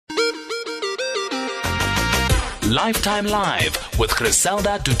Lifetime Live with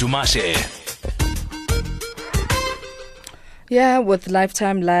Griselda Dudumashe. Yeah, with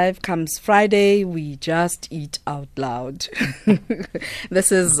Lifetime Live comes Friday, we just eat out loud.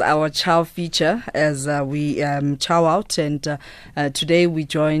 This is our Chow feature as we chow out, and today we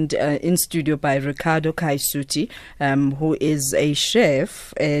joined in studio by Ricardo Kaisuti, who is a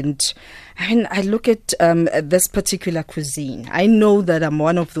chef. And I mean, I look at this particular cuisine. I know that I'm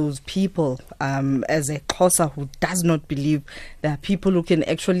one of those people as a Xhosa who does not believe there are people who can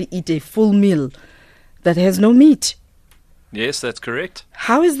actually eat a full meal that has no meat. Yes, that's correct.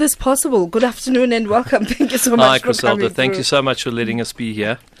 How is this possible? Good afternoon and welcome. Thank you so much Hi, for Griselda. coming Thank through. you so much for letting us be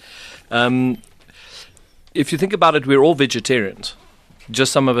here. If you think about it, we're all vegetarians.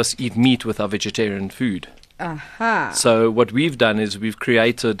 Just some of us eat meat with our vegetarian food. Aha. So what we've done is we've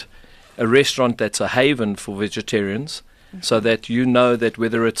created a restaurant that's a haven for vegetarians, so that you know that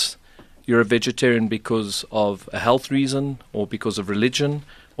whether you're a vegetarian because of a health reason or because of religion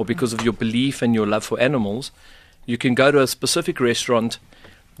or because of your belief and your love for animals, you can go to a specific restaurant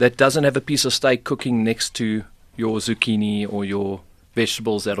that doesn't have a piece of steak cooking next to your zucchini or your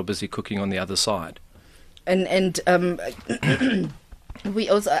vegetables that are busy cooking on the other side. And we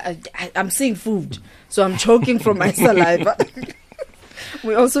also, I'm seeing food, so I'm choking from my saliva.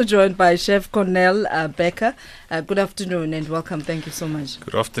 We're also joined by Chef Cornel Becker. Good afternoon and welcome. Thank you so much.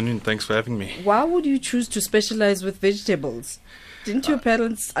 Good afternoon. Thanks for having me. Why would you choose to specialize with vegetables? Didn't your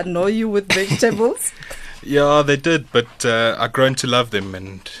parents annoy you with vegetables? Yeah, they did, but I've grown to love them,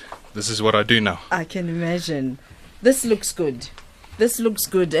 and this is what I do now. I can imagine. This looks good.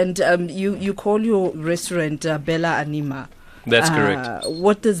 And you call your restaurant Bella Anima. That's correct.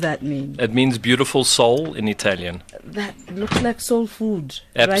 What does that mean? It means beautiful soul in Italian. That looks like soul food.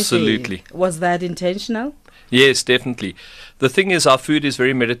 Absolutely. Right there. Was that intentional? Yes, definitely. The thing is, our food is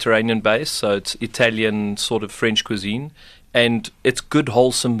very Mediterranean based, so it's Italian sort of French cuisine, and it's good,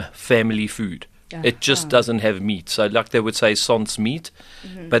 wholesome family food. It just doesn't have meat. So like they would say, sans meat,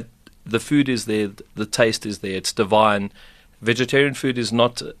 but the food is there, the taste is there, it's divine. Vegetarian food is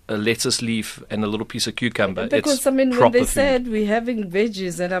not a lettuce leaf and a little piece of cucumber. Because, it's I mean, when proper they food. said we're having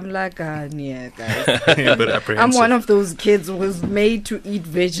veggies, and I'm like, yeah, guys. Yeah, but apprehensive. I'm one of those kids who was made to eat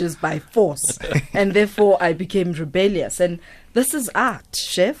veggies by force, and therefore I became rebellious. And this is art,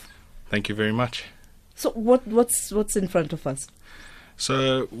 chef. Thank you very much. So what's in front of us?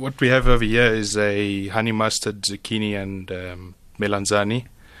 So what we have over here is a honey mustard, zucchini, and melanzani.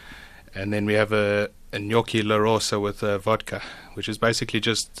 And then we have a gnocchi la rosa with vodka, which is basically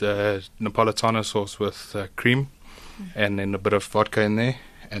just Napolitano sauce with cream and then a bit of vodka in there.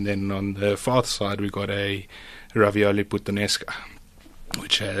 And then on the far side, we got a ravioli puttanesca,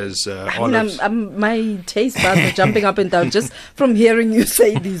 which has olives. My taste buds are jumping up and down just from hearing you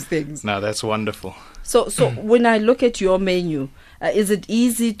say these things. No, that's wonderful. So when I look at your menu, is it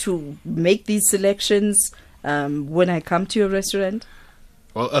easy to make these selections when I come to your restaurant?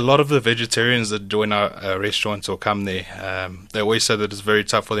 Well, a lot of the vegetarians that join our restaurants or come there, they always say that it's very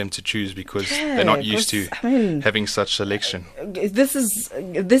tough for them to choose because they're not used to having such selection. This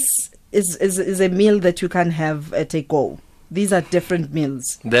is a meal that you can have at a go. These are different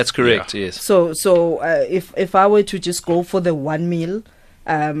meals. That's correct, yes. So if I were to just go for the one meal,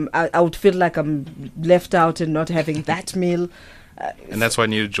 I would feel like I'm left out and not having that meal. And that's why you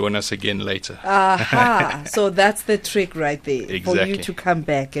need to join us again later. Aha. So that's the trick right there. Exactly. For you to come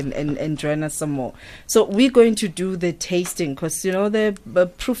back and join us some more. So we're going to do the tasting because, you know,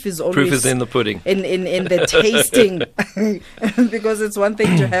 the proof is always... Proof is in the pudding. In the tasting. Because it's one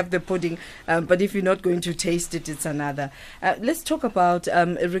thing to have the pudding, but if you're not going to taste it, it's another. Let's talk about,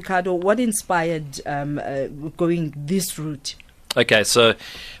 Ricardo, what inspired going this route? Okay, so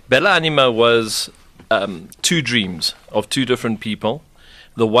Bella Anima was... two dreams of two different people.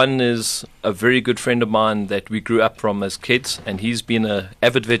 The one is a very good friend of mine that we grew up from as kids, and he's been an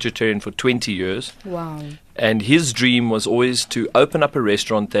avid vegetarian for 20 years. Wow. And his dream was always to open up a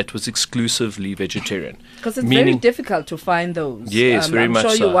restaurant that was exclusively vegetarian. Because it's very difficult to find those. Yes, very much so.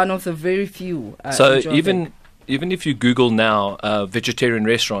 I'm sure you're one of the very few. So even if you Google now vegetarian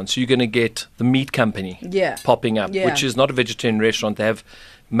restaurants, you're going to get the Meat Company popping up, which is not a vegetarian restaurant. They have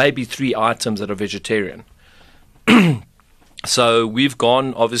maybe 3 items that are vegetarian. So we've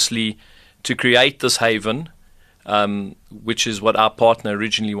gone, obviously, to create this haven, which is what our partner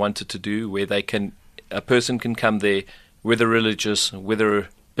originally wanted to do, where a person can come there, whether religious, whether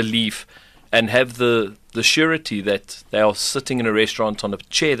belief, and have the surety that they are sitting in a restaurant on a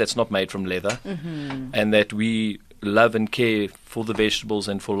chair that's not made from leather, and that we love and care for the vegetables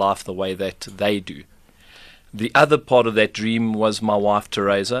and for life the way that they do. The other part of that dream was my wife,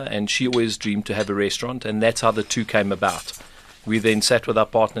 Teresa, and she always dreamed to have a restaurant, and that's how the two came about. We then sat with our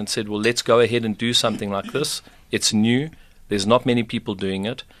partner and said, well, let's go ahead and do something like this. It's new. There's not many people doing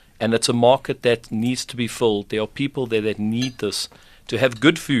it, and it's a market that needs to be filled. There are people there that need this to have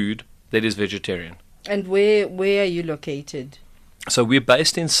good food that is vegetarian. And where are you located? So we're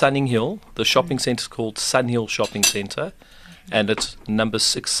based in Sunninghill. The shopping centre is called Sunhill Shopping Centre, and it's number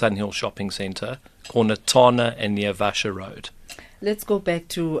 6 Sunhill Shopping Centre, corner Tana and near Vasha Road. Let's go back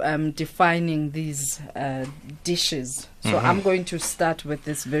to defining these dishes. So I'm going to start with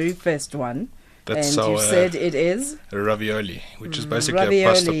this very first one. That's and you said it is? a ravioli, which is basically a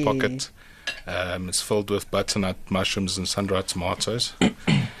pasta pocket. It's filled with butternut, mushrooms, and sun-dried tomatoes.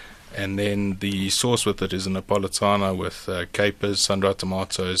 And then the sauce with it is a Napolitana with capers, sun-dried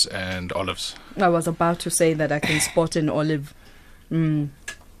tomatoes, and olives. I was about to say that I can spot an olive.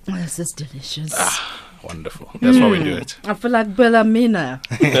 This is delicious. Wonderful. That's why we do it. I feel like Bellamina.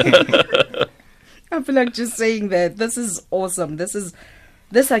 I feel like just saying that. This is awesome.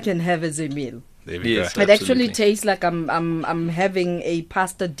 This I can have as a meal. There we Yes. go. It actually tastes like I'm having a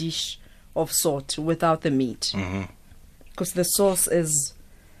pasta dish of sort without the meat. Because the sauce is...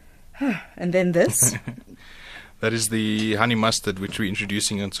 And then this? That is the honey mustard, which we're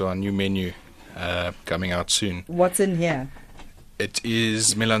introducing into our new menu coming out soon. What's in here? It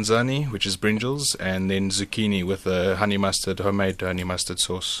is melanzani, which is brinjals, and then zucchini with a homemade honey mustard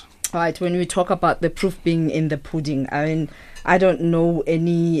sauce. All right, when we talk about the proof being in the pudding, I mean, I don't know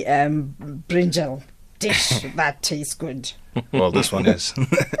any brinjal dish that tastes good. Well, this one is.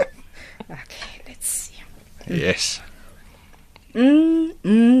 Okay, let's see. Yes.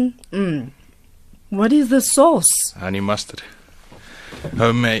 What is the sauce? Honey mustard.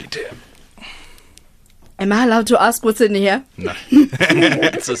 Homemade. Am I allowed to ask what's in here? No.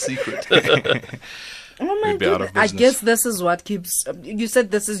 It's a secret. Oh my We'd be out of goodness. I business. guess this is what keeps... you said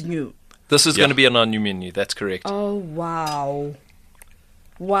this is new. This is Yeah. going to be on our new menu. That's correct. Oh, wow.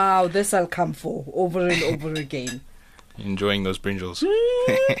 Wow, this I'll come for over and over again. Enjoying those brinjals.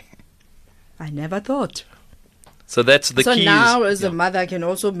 I never thought. So that's the So keys. now, as a mother, I can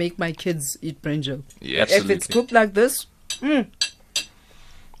also make my kids eat brinjal. Yes. If it's cooked like this, okay.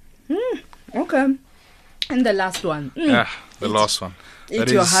 And the last one. The last one. Eat That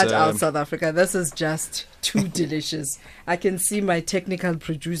your is, heart out, South Africa. This is just too delicious. I can see my technical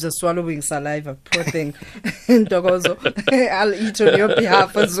producer swallowing saliva. Poor thing. Ntokozo, I'll eat on your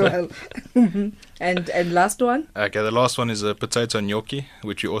behalf as well. And last one? Okay, the last one is a potato gnocchi,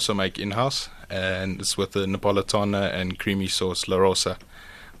 which we also make in-house. And it's with a Napolitana and creamy sauce, La Rosa,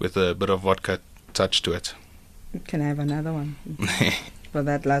 with a bit of vodka touch to it. Can I have another one for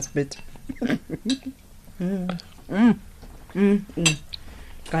that last bit?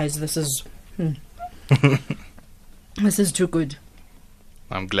 Guys, this is this is too good.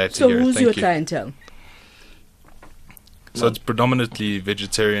 I'm glad to So hear it. who's Thank your you. clientele? So it's predominantly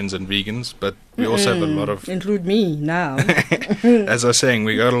vegetarians and vegans, but we also have a lot of, Include me now. as I was saying,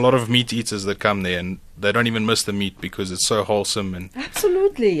 we got a lot of meat eaters that come there, and they don't even miss the meat because it's so wholesome. And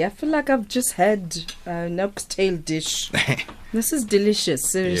Absolutely. I feel like I've just had an oxtail dish. This is delicious,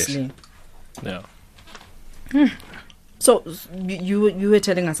 seriously. Yeah. So you were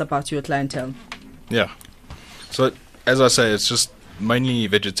telling us about your clientele. yeah. So as I say, it's just mainly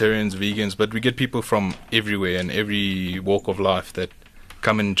vegetarians, vegans, but we get people from everywhere and every walk of life that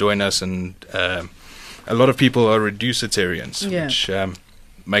come and join us, and a lot of people are reducitarians, Yeah. which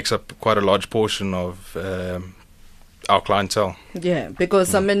makes up quite a large portion of our clientele. Yeah,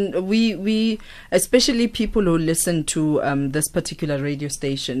 because I mean, we especially people who listen to this particular radio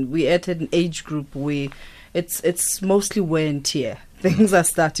station, we're at an age group where it's mostly wear and tear. Things are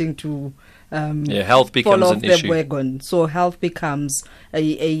starting to Health becomes fall off an the issue. wagon. So health becomes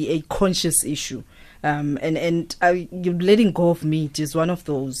a conscious issue. And you're letting go of meat is one of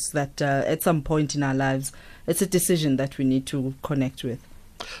those that at some point in our lives, it's a decision that we need to connect with.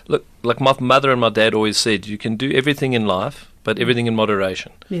 Look, like my mother and my dad always said, you can do everything in life, but everything in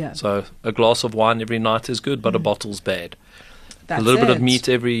moderation. Yeah. So a glass of wine every night is good, but a bottle's bad. That's a little bit of it. meat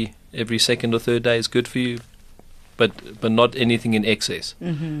every second or third day is good for you, but not anything in excess.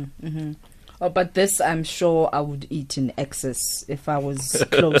 Oh, but this, I'm sure I would eat in excess if I was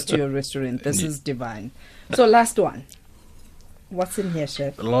close to your restaurant. This is divine. So last one. What's in here,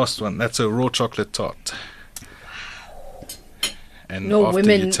 chef? The last one, that's a raw chocolate tart. Wow. And No, after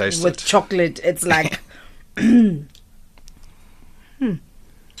women you taste with it, chocolate, it's like... I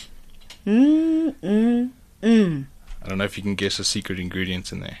don't know if you can guess a secret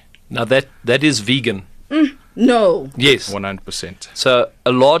ingredient in there. Now that is vegan. No. Yes. 100%. So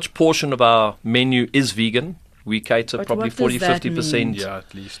a large portion of our menu is vegan, we cater But probably what does 40-50%. that mean? Yeah,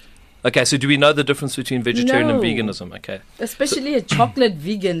 at least. Okay, so do we know the difference between vegetarian and No. veganism? Okay. Especially a chocolate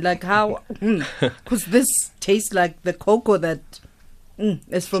vegan, like how? Because this tastes like the cocoa that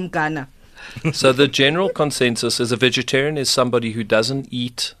is from Ghana. So the general consensus is a vegetarian is somebody who doesn't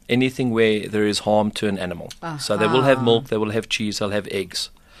eat anything where there is harm to an animal. So they will have milk, they will have cheese, they'll have eggs.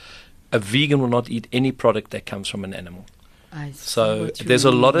 A vegan will not eat any product that comes from an animal. I see So what you there's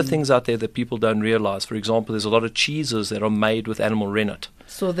a lot of mean. things out there that people don't realize. For example, there's a lot of cheeses that are made with animal rennet.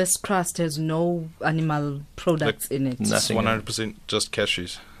 So this crust has no animal products in it. No. It's Nothing. 100% just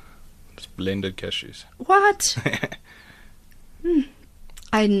cashews. It's blended cashews. What?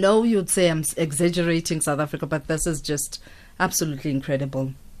 I know you'd say I'm exaggerating, South Africa, but this is just absolutely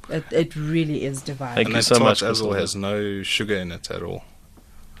incredible. It really is divine. Thank And you that so tart much, as well Crystal. has no sugar in it at all.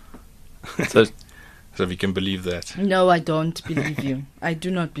 So So if you can believe that. No, I don't believe you. I do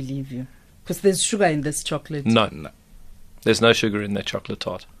not believe you. Because there's sugar in this chocolate. no, No. there's no sugar in that chocolate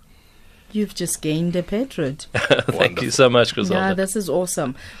tart. You've just gained a patron. Thank you so much, Griselda. Yeah, this is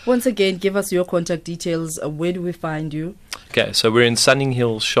awesome. Once again, give us your contact details. Where do we find you? Okay, so we're in Sunning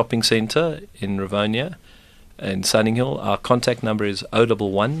Hill Shopping Centre in Rivonia. In Sunning Hill, our contact number is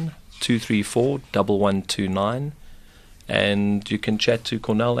 011 234 1129. And you can chat to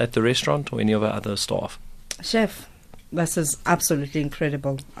Cornell at the restaurant or any of our other staff. Chef, this is absolutely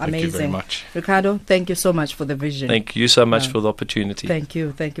incredible. Amazing. Thank you very much. Ricardo, thank you so much for the vision. Thank you so much Yeah. for the opportunity. Thank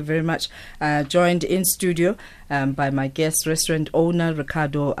you very much. Joined in studio by my guest, restaurant owner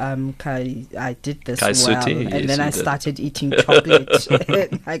Ricardo. I did this Kaisuti, well, and yes, then you I did. started eating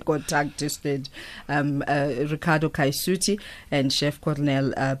chocolate. I got tongue twisted. Ricardo Kaisuti and Chef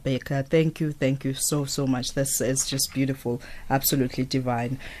Cornell Baker. Thank you so much. This is just beautiful, absolutely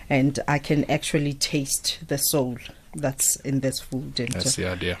divine, and I can actually taste the soul that's in this food. And, That's the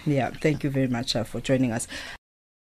idea. yeah, thank you very much for joining us.